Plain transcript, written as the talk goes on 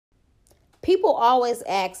People always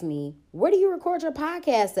ask me, where do you record your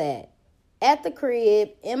podcast at? At the crib,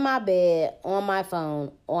 in my bed, on my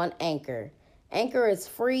phone, on Anchor. Anchor is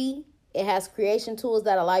free. It has creation tools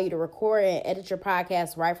that allow you to record and edit your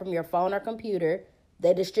podcast right from your phone or computer.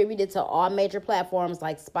 They distribute it to all major platforms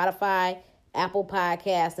like Spotify, Apple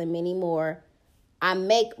Podcasts, and many more. I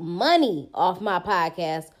make money off my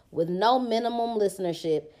podcast with no minimum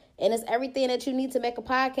listenership. And it's everything that you need to make a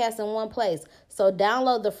podcast in one place. So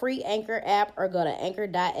download the free Anchor app or go to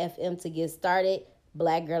anchor.fm to get started.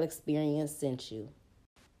 Black Girl Experience sent you.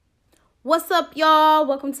 What's up, y'all?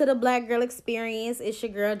 Welcome to the Black Girl Experience. It's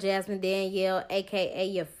your girl, Jasmine Danielle, a.k.a.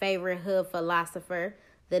 your favorite hood philosopher.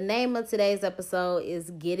 The name of today's episode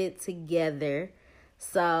is Get It Together.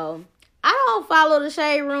 So, I don't follow the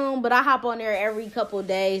Shade Room, but I hop on there every couple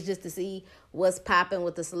days just to see what's popping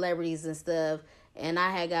with the celebrities and stuff. And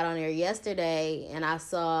I had got on there yesterday, and I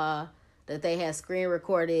saw that they had screen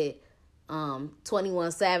recorded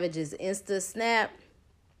 21 Savage's Insta Snap.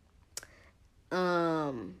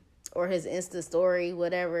 Or his Insta story,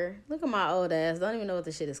 whatever. Look at my old ass. Don't even know what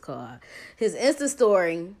the shit is called. His Insta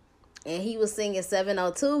story, and he was singing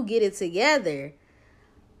 702, Get It Together.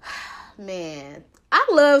 Man, I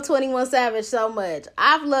love 21 Savage so much.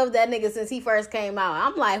 I've loved that nigga since he first came out.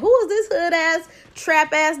 I'm like, who is this hood ass,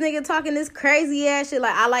 trap ass nigga talking this crazy ass shit?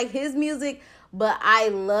 Like, I like his music, but I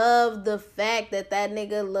love the fact that that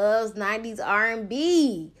nigga loves 90s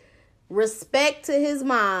R&B. Respect to his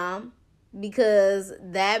mom. Because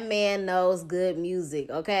that man knows good music,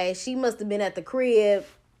 okay? She must have been at the crib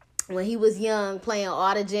when he was young, playing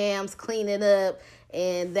all the jams, cleaning up,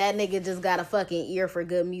 and that nigga just got a fucking ear for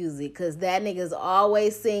good music. Because that nigga's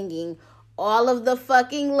always singing all of the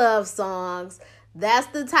fucking love songs. That's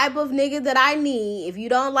the type of nigga that I need. If you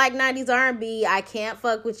don't like 90s R&B, I can't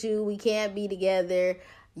fuck with you. We can't be together.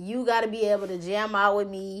 You got to be able to jam out with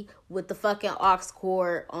me with the fucking aux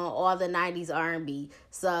cord on all the 90s R&B.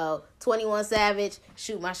 So, 21 Savage,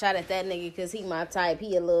 shoot my shot at that nigga because he my type.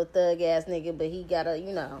 He a little thug-ass nigga, but he got a,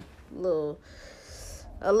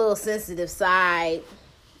 a little sensitive side,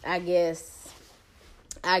 I guess,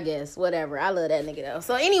 whatever. I love that nigga, though.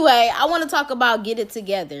 So, anyway, I want to talk about Get It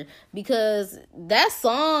Together because that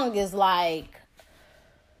song is like,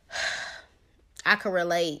 I can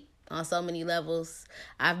relate on so many levels.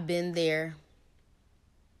 I've been there.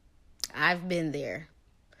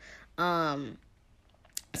 So I'm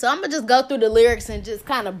going to just go through the lyrics and just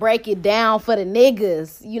kind of break it down for the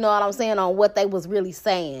niggas, you know what I'm saying, on what they was really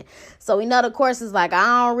saying. So we know the chorus is like, I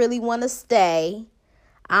don't really want to stay.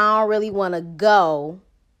 I don't really want to go.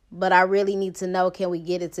 But I really need to know, can we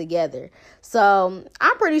get it together? So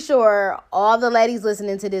I'm pretty sure all the ladies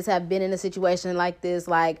listening to this have been in a situation like this.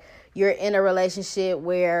 Like, you're in a relationship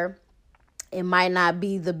where it might not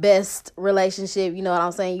be the best relationship. You know what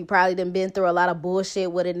I'm saying? You probably done been through a lot of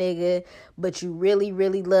bullshit with a nigga, but you really,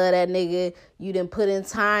 really love that nigga. You done put in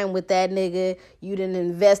time with that nigga. You done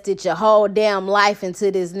invested your whole damn life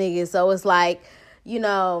into this nigga. So it's like, I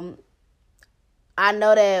know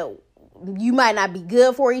that you might not be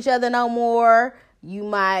good for each other no more. You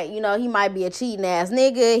might, he might be a cheating ass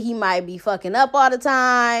nigga. He might be fucking up all the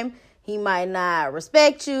time. He might not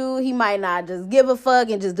respect you. He might not just give a fuck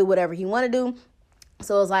and just do whatever he want to do.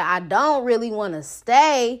 So it's like, I don't really want to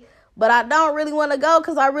stay, but I don't really want to go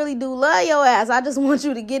because I really do love your ass. I just want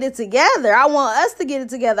you to get it together. I want us to get it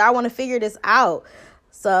together. I want to figure this out.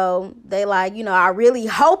 So they like, I really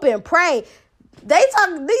hope and pray. These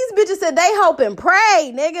bitches said they hope and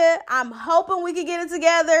pray, nigga. I'm hoping we can get it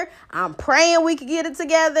together. I'm praying we can get it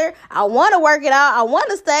together. I want to work it out. I want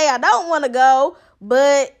to stay. I don't want to go.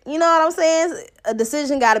 But, you know what I'm saying? A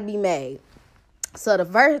decision got to be made. So the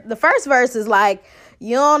first verse is like,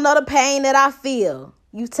 you don't know the pain that I feel.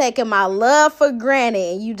 You taking my love for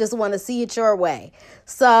granted and you just want to see it your way.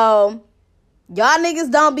 So y'all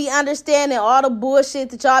niggas don't be understanding all the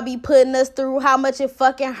bullshit that y'all be putting us through, how much it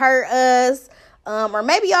fucking hurt us. Or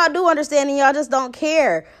maybe y'all do understand and y'all just don't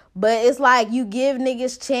care. But it's like you give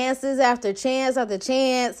niggas chances after chance after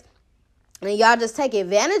chance. And y'all just take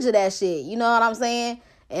advantage of that shit. You know what I'm saying?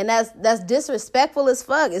 And that's disrespectful as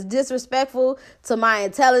fuck. It's disrespectful to my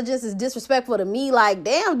intelligence. It's disrespectful to me. Like,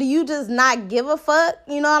 damn, do you just not give a fuck?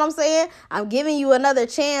 You know what I'm saying? I'm giving you another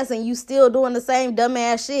chance and you still doing the same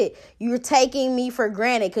dumbass shit. You're taking me for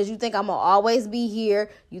granted because you think I'm going to always be here.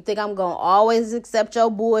 You think I'm going to always accept your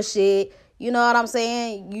bullshit. You know what I'm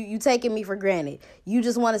saying? You taking me for granted. You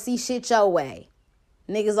just want to see shit your way.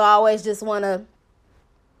 Niggas always just want to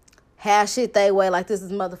have shit they way like this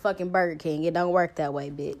is motherfucking Burger King. It don't work that way,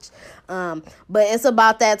 bitch. But it's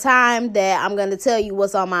about that time that I'm going to tell you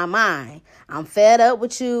what's on my mind. I'm fed up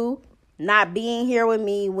with you. not being here with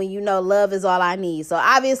me when you know love is all I need. So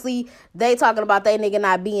obviously they talking about they nigga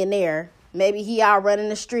not being there. Maybe he out running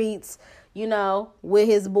the streets, you know, with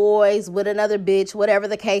his boys, with another bitch, whatever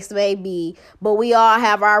the case may be. But we all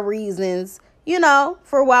have our reasons, you know,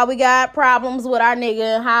 for why we got problems with our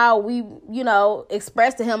nigga and how we, you know,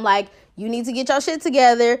 express to him like, you need to get your shit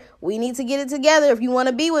together. We need to get it together if you want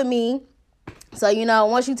to be with me. So, you know,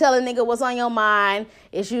 once you tell a nigga what's on your mind,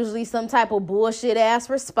 it's usually some type of bullshit ass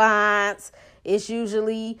response. It's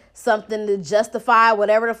usually something to justify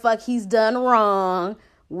whatever the fuck he's done wrong,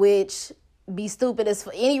 which be stupid as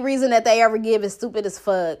any reason that they ever give is stupid as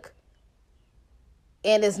fuck.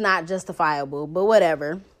 And it's not justifiable, but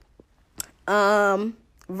whatever.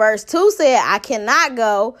 Verse 2 said, I cannot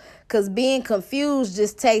go because being confused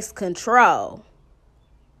just takes control.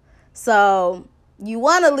 So you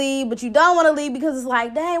want to leave, but you don't want to leave because it's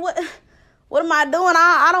like, dang, what am I doing?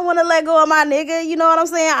 I don't want to let go of my nigga. You know what I'm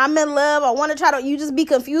saying? I'm in love. I want to try to, you just be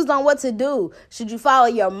confused on what to do. Should you follow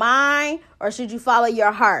your mind or should you follow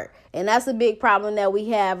your heart? And that's a big problem that we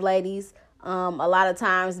have, ladies, a lot of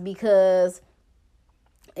times, because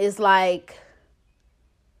it's like,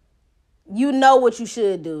 you know what you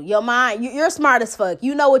should do. Your mind, you're smart as fuck.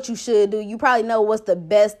 You know what you should do. You probably know what's the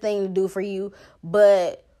best thing to do for you.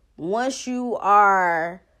 But once you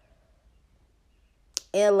are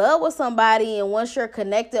in love with somebody and once you're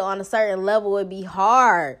connected on a certain level, it'd be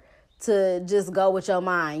hard to just go with your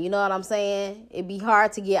mind. You know what I'm saying? It'd be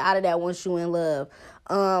hard to get out of that once you're in love.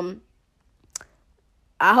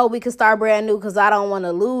 I hope we can start brand new because I don't want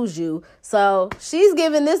to lose you. So she's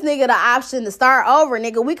giving this nigga the option to start over,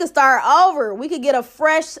 nigga. We could start over. We could get a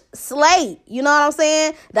fresh slate. You know what I'm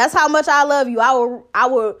saying? That's how much I love you. I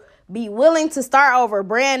would be willing to start over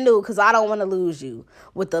brand new because I don't want to lose you.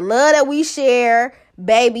 With the love that we share,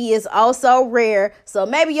 baby, is also rare. So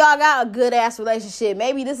maybe y'all got a good ass relationship.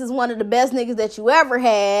 Maybe this is one of the best niggas that you ever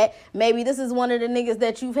had. Maybe this is one of the niggas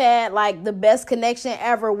that you've had like the best connection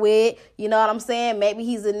ever with. You know what I'm saying? Maybe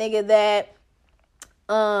he's a nigga that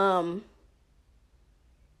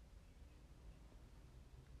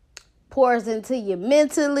pours into you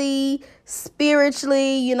mentally,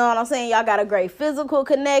 spiritually, you know what I'm saying? Y'all got a great physical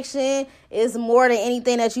connection. It's more than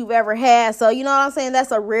anything that you've ever had. So, you know what I'm saying?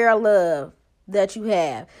 That's a rare love that you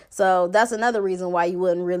have. So that's another reason why you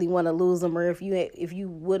wouldn't really want to lose them, or if you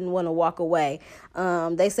wouldn't want to walk away.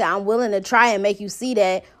 They say, I'm willing to try and make you see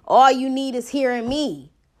that all you need is hearing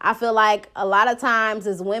me. I feel like a lot of times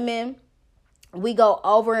as women, we go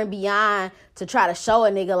over and beyond to try to show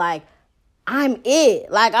a nigga like, I'm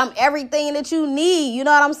it. Like, I'm everything that you need. You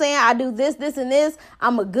know what I'm saying? I do this, this, and this.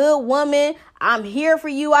 I'm a good woman. I'm here for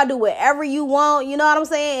you. I do whatever you want. You know what I'm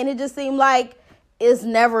saying? And it just seemed like it's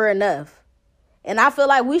never enough. And I feel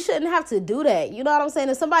like we shouldn't have to do that. You know what I'm saying?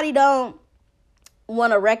 If somebody don't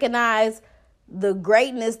want to recognize the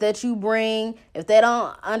greatness that you bring, if they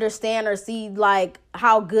don't understand or see like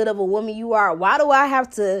how good of a woman you are, why do I have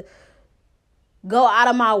to go out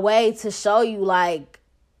of my way to show you like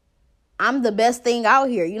I'm the best thing out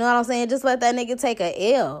here? You know what I'm saying? Just let that nigga take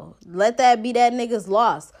a L. Let that be that nigga's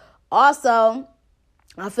loss. Also,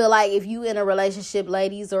 I feel like if you in a relationship,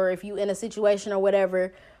 ladies, or if you in a situation or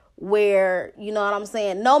whatever where, you know what I'm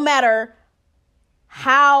saying, no matter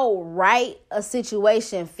how right a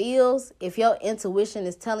situation feels, if your intuition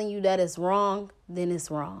is telling you that it's wrong, then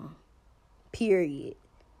it's wrong. Period.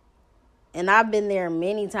 And I've been there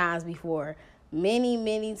many times before.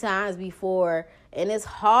 Many times before. And it's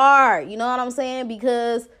hard, you know what I'm saying?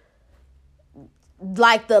 Because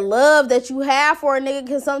like the love that you have for a nigga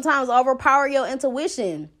can sometimes overpower your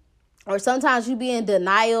intuition. Or sometimes you be in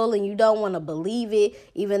denial and you don't want to believe it,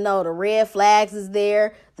 even though the red flags is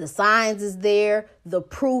there, the signs is there, the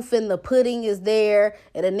proof in the pudding is there,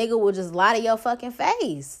 and a nigga will just lie to your fucking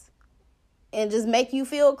face and just make you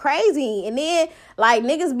feel crazy. And then, like,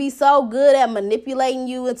 niggas be so good at manipulating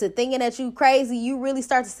you into thinking that you crazy, you really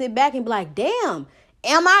start to sit back and be like, damn,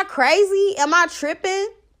 am I crazy? Am I tripping?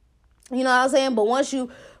 You know what I'm saying? But once you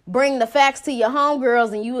bring the facts to your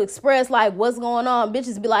homegirls and you express like what's going on,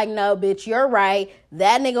 bitches be like, no, bitch, you're right.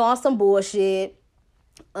 That nigga on some bullshit.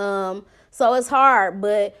 So it's hard,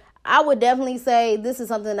 but I would definitely say this is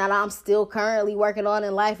something that I'm still currently working on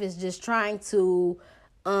in life, is just trying to,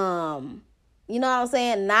 you know what I'm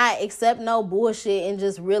saying, not accept no bullshit and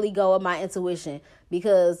just really go with my intuition,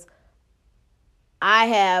 because I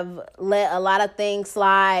have let a lot of things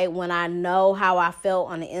slide when I know how I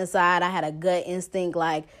felt on the inside. I had a gut instinct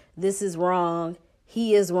like, this is wrong,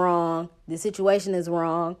 he is wrong, the situation is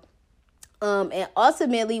wrong. And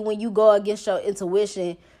ultimately, when you go against your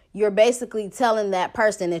intuition, you're basically telling that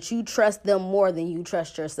person that you trust them more than you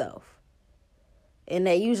trust yourself. And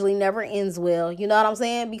that usually never ends well. You know what I'm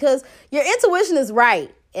saying? Because your intuition is right.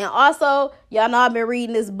 And also, y'all know I've been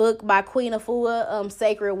reading this book by Queen Afua,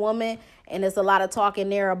 Sacred Woman. And there's a lot of talk in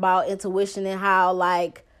there about intuition and how,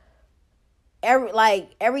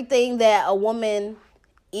 everything that a woman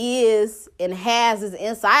is and has is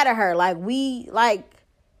inside of her.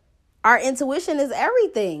 Our intuition is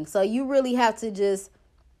everything. So you really have to just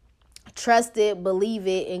trust it, believe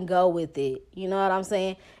it, and go with it. You know what I'm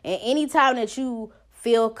saying? And anytime that you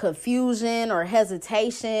feel confusion or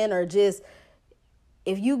hesitation, or just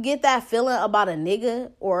if you get that feeling about a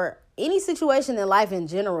nigga or any situation in life in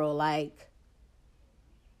general,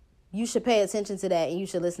 you should pay attention to that and you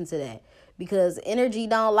should listen to that, because energy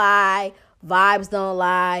don't lie, vibes don't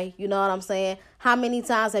lie. You know what I'm saying? How many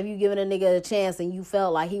times have you given a nigga a chance and you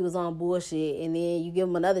felt like he was on bullshit, and then you give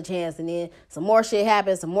him another chance and then some more shit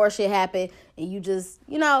happens, and you just,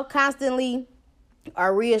 constantly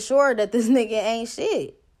are reassured that this nigga ain't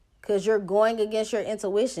shit, because you're going against your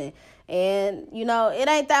intuition. And, it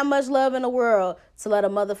ain't that much love in the world to let a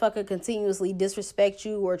motherfucker continuously disrespect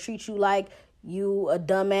you or treat you like you a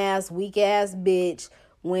dumbass, weak ass bitch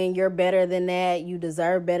when you're better than that. You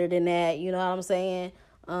deserve better than that. You know what I'm saying?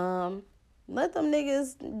 Let them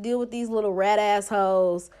niggas deal with these little rat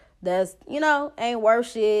assholes that's, ain't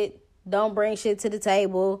worth shit. Don't bring shit to the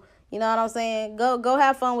table. You know what I'm saying? Go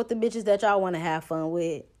have fun with the bitches that y'all want to have fun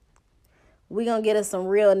with. We gonna get us some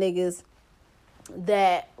real niggas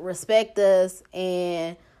that respect us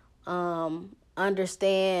and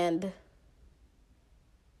understand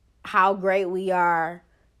how great we are.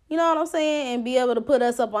 You know what I'm saying? And be able to put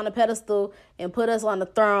us up on a pedestal and put us on the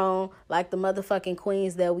throne like the motherfucking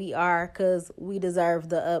queens that we are, because we deserve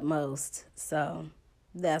the utmost. So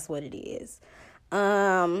that's what it is.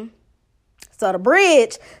 So the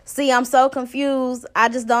bridge. See, I'm so confused. I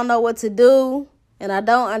just don't know what to do. And I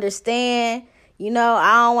don't understand. I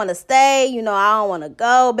don't want to stay. I don't want to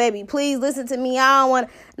go. Baby, please listen to me. I don't want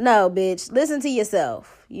to. No, bitch. Listen to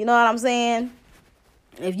yourself. You know what I'm saying?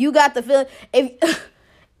 If you got the feeling.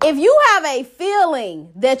 If you have a feeling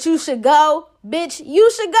that you should go, bitch, you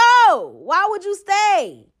should go. Why would you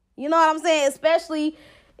stay? You know what I'm saying? Especially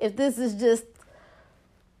if this is just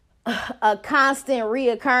a constant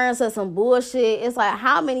reoccurrence of some bullshit. It's like,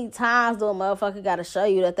 how many times do a motherfucker got to show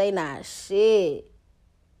you that they not shit?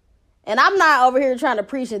 And I'm not over here trying to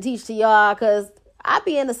preach and teach to y'all, because I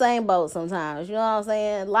be in the same boat sometimes. You know what I'm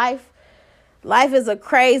saying? Life is a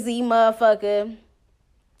crazy motherfucker.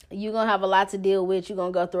 You're going to have a lot to deal with. You're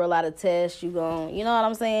going to go through a lot of tests. You know what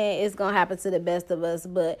I'm saying? It's going to happen to the best of us.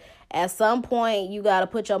 But at some point, you got to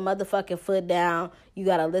put your motherfucking foot down. You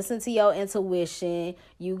got to listen to your intuition.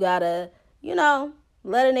 You got to,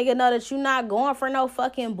 let a nigga know that you're not going for no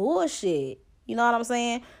fucking bullshit. You know what I'm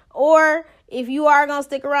saying? Or if you are going to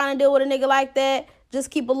stick around and deal with a nigga like that,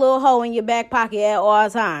 just keep a little hoe in your back pocket at all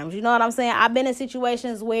times. You know what I'm saying? I've been in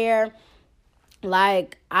situations where,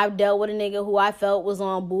 I've dealt with a nigga who I felt was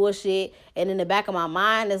on bullshit, and in the back of my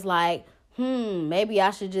mind it's like, maybe I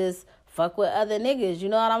should just fuck with other niggas. You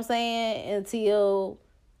know what I'm saying? Until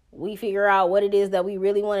we figure out what it is that we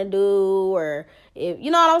really want to do, or if, you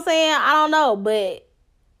know what I'm saying? I don't know, but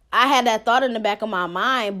I had that thought in the back of my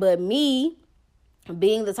mind. But me,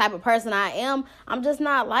 being the type of person I am, I'm just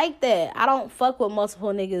not like that. I don't fuck with multiple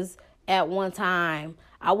niggas at one time.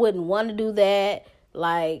 I wouldn't want to do that.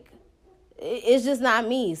 It's just not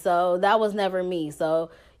me. So that was never me. So,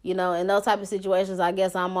 in those type of situations, I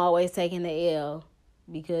guess I'm always taking the L,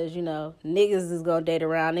 because, niggas is going to date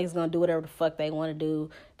around. Niggas going to do whatever the fuck they want to do.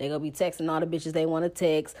 They going to be texting all the bitches they want to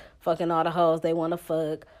text, fucking all the hoes they want to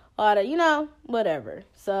fuck, all the, whatever.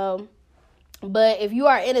 So, but if you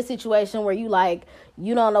are in a situation where you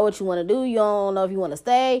don't know what you want to do, you don't know if you want to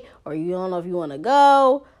stay, or you don't know if you want to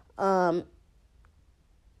go,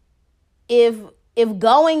 if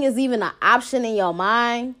going is even an option in your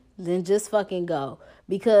mind, then just fucking go.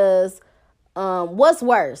 Because what's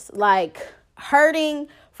worse? Hurting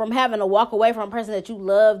from having to walk away from a person that you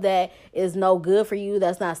love that is no good for you,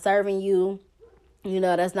 that's not serving you,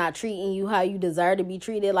 that's not treating you how you deserve to be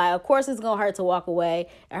treated. Of course it's going to hurt to walk away.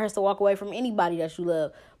 It hurts to walk away from anybody that you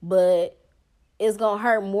love. But it's going to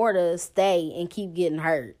hurt more to stay and keep getting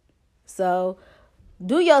hurt. So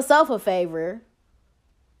do yourself a favor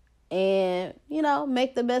and,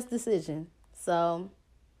 make the best decision. So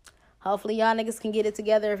hopefully y'all niggas can get it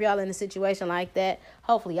together if y'all in a situation like that.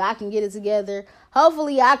 Hopefully I can get it together.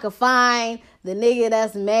 Hopefully I can find the nigga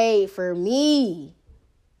that's made for me.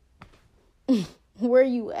 Where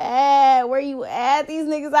you at? These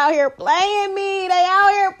niggas out here playing me. They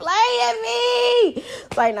out here playing me.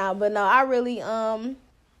 It's no, I really, I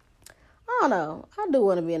don't know. I do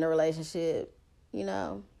want to be in a relationship. you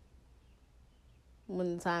know,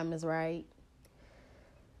 when the time is right.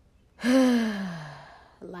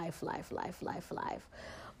 Life.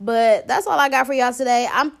 But that's all I got for y'all today.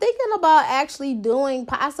 I'm thinking about actually doing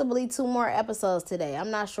possibly 2 more episodes today. I'm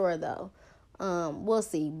not sure though. We'll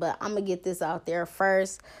see, but I'm gonna get this out there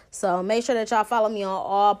first. So make sure that y'all follow me on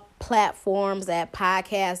all platforms at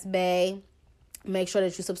Podcast Bay. Make sure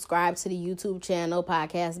that you subscribe to the YouTube channel,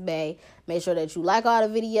 Podcast Bay. Make sure that you like all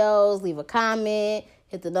the videos, leave a comment,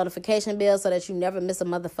 hit the notification bell so that you never miss a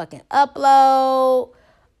motherfucking upload.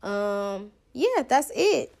 Yeah, that's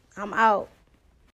it. I'm out.